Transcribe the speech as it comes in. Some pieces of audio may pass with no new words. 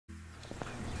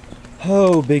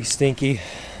Oh, Big Stinky,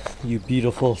 you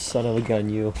beautiful son of a gun,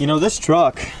 you. You know, this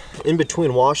truck, in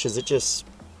between washes, it just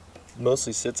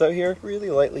mostly sits out here,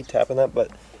 really lightly tapping that, but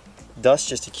dust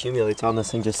just accumulates on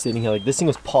this thing just sitting here. Like, this thing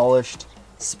was polished,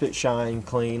 spit shine,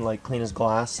 clean, like clean as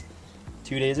glass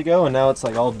 2 days ago, and now it's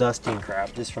like all dusty and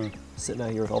crap just from sitting out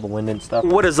here with all the wind and stuff.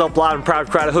 What is up, loud and proud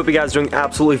crowd? I hope you guys are doing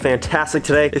absolutely fantastic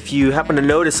today. If you happen to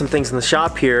notice some things in the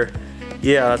shop here,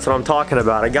 yeah, that's what I'm talking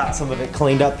about. I got some of it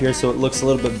cleaned up here so it looks a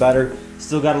little bit better.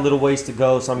 Still got a little ways to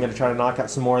go, so I'm gonna try to knock out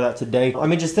some more of that today. I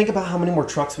mean, just think about how many more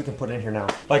trucks we can put in here now.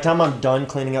 By the time I'm done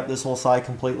cleaning up this whole side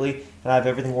completely and I have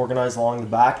everything organized along the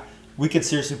back, we could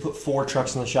seriously put 4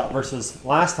 trucks in the shop versus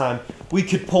last time we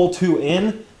could pull 2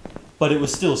 in, but it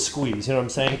was still squeezed, you know what I'm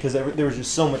saying? Because there was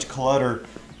just so much clutter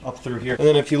up through here. And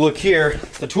then if you look here,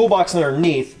 the toolbox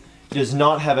underneath does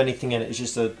not have anything in it. It's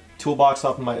just a toolbox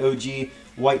off of my OG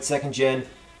white 2nd gen.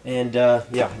 And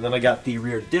yeah, and then I got the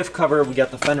rear diff cover. We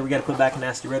got the fender we got to put back in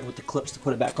nasty red with the clips to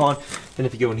put it back on. Then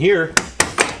if you go in here,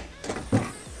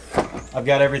 I've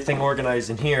got everything organized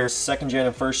in here. 2nd gen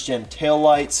and 1st gen tail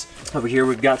lights. Over here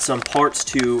we've got some parts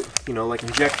to, you know, like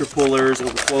injector pullers,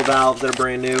 overflow valves that are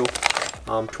brand new.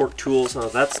 Torque tools.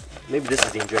 Maybe this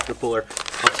is the injector puller.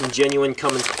 Some genuine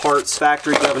Cummins parts,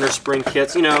 factory governor spring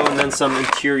kits, you know, and then some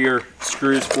interior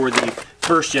screws for the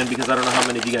 1st gen, because I don't know how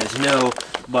many of you guys know,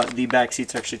 but the back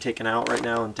seat's actually taken out right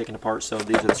now and taken apart, so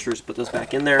these are the screws to put those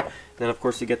back in there. And then of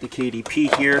course we get the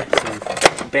KDP here,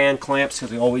 some band clamps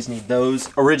because we always need those.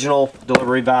 Original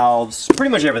delivery valves,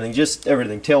 pretty much everything, just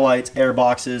everything. Tail lights, air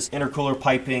boxes, intercooler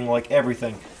piping, like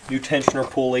everything. New tensioner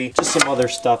pulley, just some other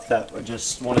stuff that I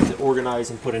just wanted to organize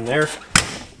and put in there.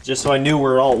 Just so I knew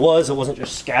where it all was. It wasn't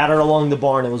just scattered along the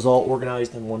barn. It was all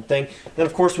organized in one thing. Then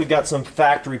of course we've got some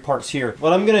factory parts here.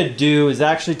 What I'm gonna do is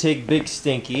actually take Big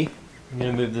Stinky. I'm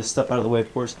gonna move this stuff out of the way,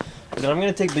 of course. But then I'm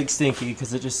gonna take Big Stinky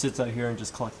because it just sits out here and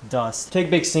just collects dust. Take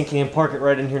Big Stinky and park it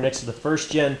right in here next to the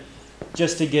 1st gen,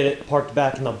 just to get it parked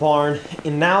back in the barn.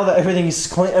 And now that everything is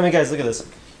clean, I mean, guys, look at this.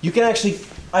 You can actually,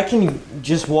 I can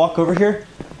just walk over here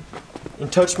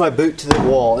and touch my boot to the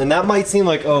wall. And that might seem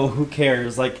like, oh, who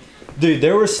cares? Like, dude,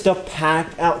 there was stuff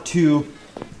packed out to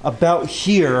about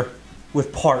here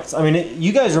with parts. I mean,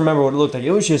 you guys remember what it looked like.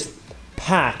 It was just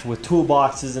packed with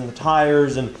toolboxes and the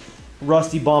tires and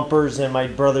rusty bumpers and my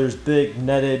brother's big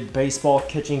netted baseball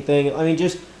catching thing. I mean,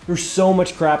 just, there's so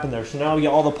much crap in there. So now we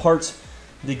got all the parts.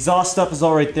 The exhaust stuff is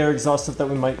all right there. Exhaust stuff that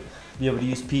we might be able to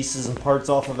use pieces and parts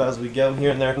off of as we go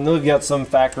here and there. And then we've got some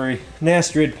factory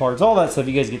nasty red parts, all that stuff.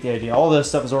 You guys get the idea. All this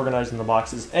stuff is organized in the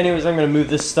boxes. Anyways, I'm gonna move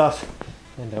this stuff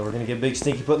and we're gonna get Big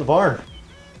Stinky put in the barn.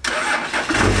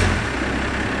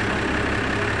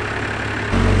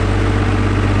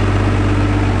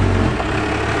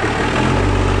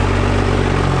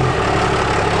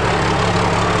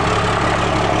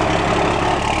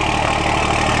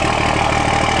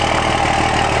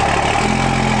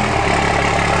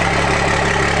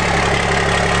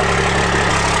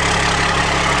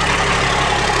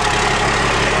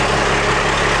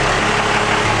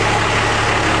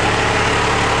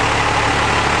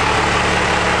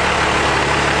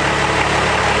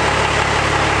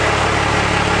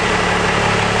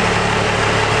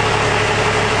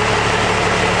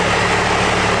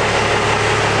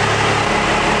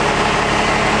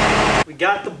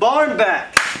 Got the barn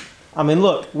back. I mean,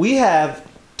 look, we have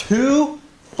 2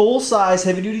 full-size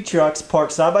heavy-duty trucks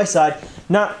parked side by side.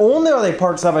 Not only are they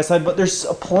parked side by side, but there's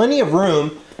plenty of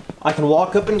room. I can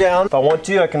walk up and down. If I want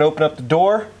to, I can open up the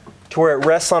door to where it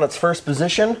rests on its first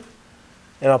position.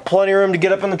 And I have plenty of room to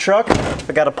get up in the truck if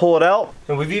I gotta pull it out.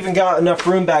 And we've even got enough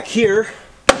room back here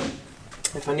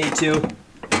if I need to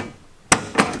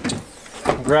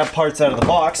grab parts out of the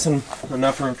box, and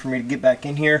enough room for me to get back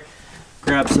in here.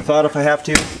 Grab stuff out if I have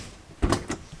to.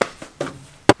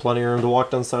 Plenty of room to walk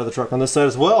down the side of the truck on this side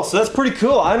as well. So that's pretty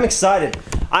cool. I'm excited.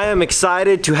 I am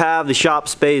excited to have the shop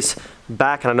space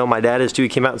back, and I know my dad is too. He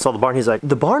came out and saw the barn. He's like,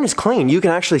 the barn is clean. You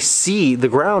can actually see the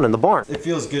ground in the barn. It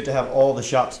feels good to have all the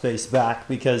shop space back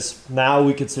because now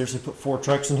we could seriously put 4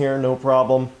 trucks in here, no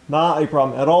problem. Not a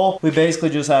problem at all. We basically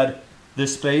just had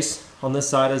this space on this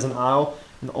side as an aisle,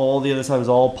 and all the other side was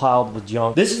all piled with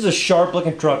junk. This is a sharp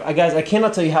looking truck. Guys, I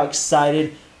cannot tell you how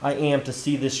excited I am to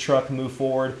see this truck move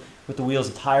forward with the wheels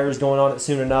and tires going on it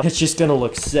soon enough. It's just gonna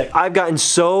look sick. I've gotten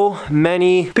so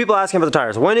many people asking about the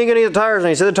tires. When are you gonna get the tires? And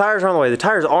he said the tires are on the way. The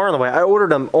tires are on the way. I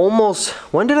ordered them almost,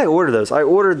 when did I order those? I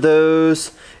ordered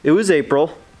those, it was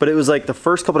April, but it was like the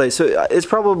first couple days. So it's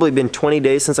probably been 20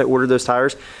 days since I ordered those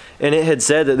tires. And it had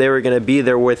said that they were gonna be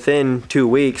there within 2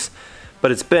 weeks.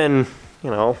 But it's been, you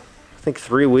know, I think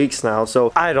 3 weeks now.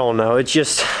 So I don't know. It's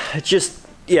just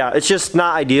yeah, it's just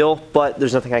not ideal, but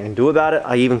there's nothing I can do about it.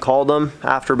 I even called them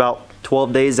after about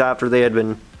 12 days after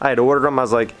I had ordered them. I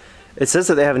was like, it says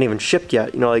that they haven't even shipped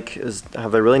yet. You know, like,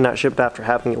 have they really not shipped after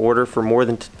having an order for more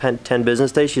than 10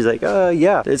 business days? She's like,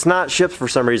 yeah, it's not shipped for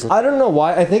some reason. I don't know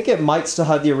why. I think it might still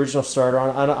have the original starter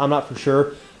on it. I'm not for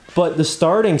sure. But the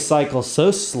starting cycle is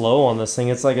so slow on this thing.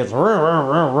 It's like it's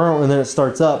and then it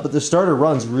starts up. But the starter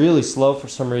runs really slow for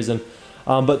some reason.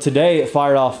 But today it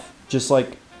fired off just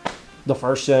like the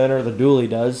first gen or the dually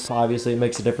does. Obviously it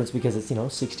makes a difference because it's, you know,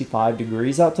 65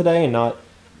 degrees out today and not,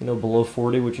 you know, below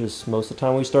 40, which is most of the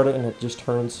time we start it, and it just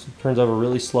turns over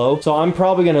really slow. So I'm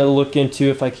probably gonna look into,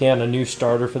 if I can, a new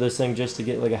starter for this thing just to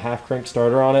get like a half crank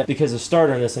starter on it, because the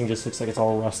starter in this thing just looks like it's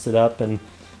all rusted up and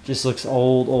just looks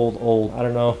old. I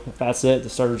don't know if that's it.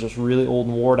 The starter's just really old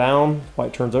and wore down, why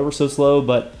it turns over so slow,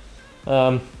 but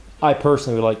I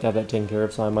personally would like to have that taken care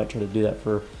of, so I might try to do that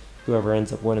for whoever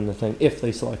ends up winning the thing, if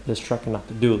they select this truck and not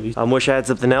the dually. I wish I had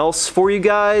something else for you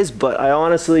guys, but I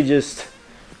honestly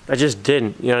I just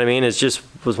didn't, you know what I mean? It just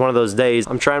was one of those days.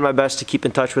 I'm trying my best to keep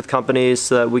in touch with companies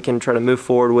so that we can try to move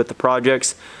forward with the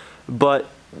projects, but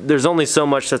there's only so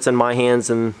much that's in my hands,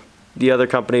 and the other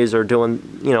companies are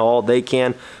doing, you know, all they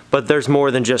can, but there's more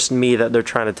than just me that they're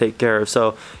trying to take care of.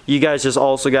 So you guys just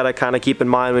also got to kind of keep in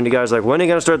mind when you guys are like, when are you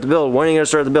going to start the build? When are you going to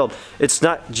start the build? It's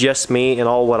not just me and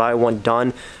all what I want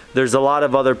done. There's a lot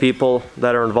of other people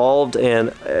that are involved,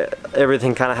 and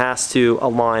everything kind of has to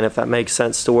align, if that makes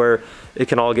sense, to where it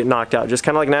can all get knocked out. Just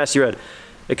kind of like Nasty Red.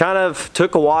 It kind of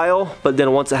took a while, but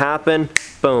then once it happened,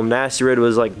 boom, Nasty Red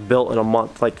was like built in a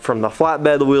month. Like from the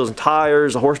flatbed, the wheels and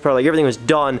tires, the horsepower, like everything was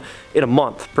done in a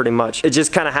month pretty much. It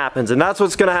just kind of happens, and that's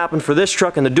what's gonna happen for this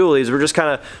truck and the dualies.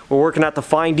 We're working out the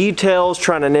fine details,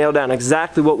 trying to nail down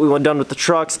exactly what we want done with the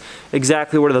trucks,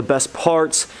 exactly what are the best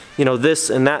parts, you know, this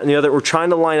and that and the other. We're trying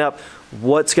to line up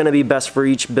what's gonna be best for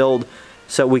each build,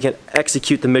 so we can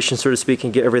execute the mission, so to speak,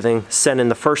 and get everything sent in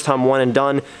the first time, one and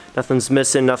done. Nothing's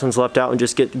missing, nothing's left out, and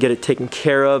just get it taken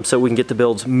care of so we can get the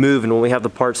builds moving. When we have the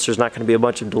parts, there's not gonna be a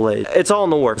bunch of delays. It's all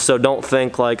in the works, so don't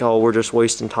think like, oh, we're just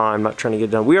wasting time, not trying to get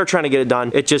it done. We are trying to get it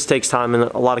done. It just takes time, and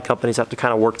a lot of companies have to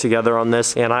kind of work together on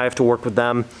this, and I have to work with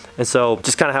them, and so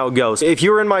just kind of how it goes. If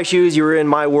you were in my shoes, you were in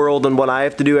my world, and what I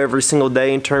have to do every single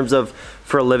day in terms of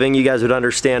for a living, you guys would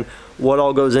understand what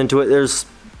all goes into it.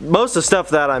 Most of the stuff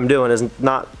that I'm doing is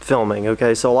not filming,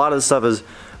 okay? So a lot of the stuff is,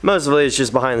 mostly it's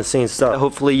just behind the scenes stuff.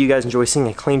 Hopefully you guys enjoy seeing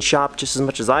a clean shop just as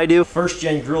much as I do. First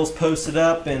gen grills posted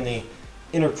up, and the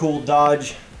intercooled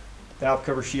Dodge valve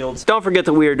cover shields. Don't forget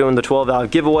that we are doing the 12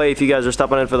 valve giveaway. If you guys are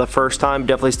stopping in for the first time,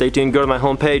 definitely stay tuned. Go to my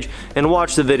homepage and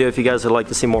watch the video if you guys would like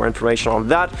to see more information on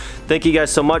that. Thank you guys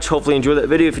so much. Hopefully you enjoyed that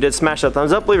video. If you did, smash that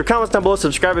thumbs up. Leave your comments down below.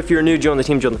 Subscribe if you're new. Join the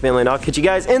team, join the family, and I'll catch you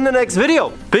guys in the next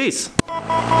video. Peace.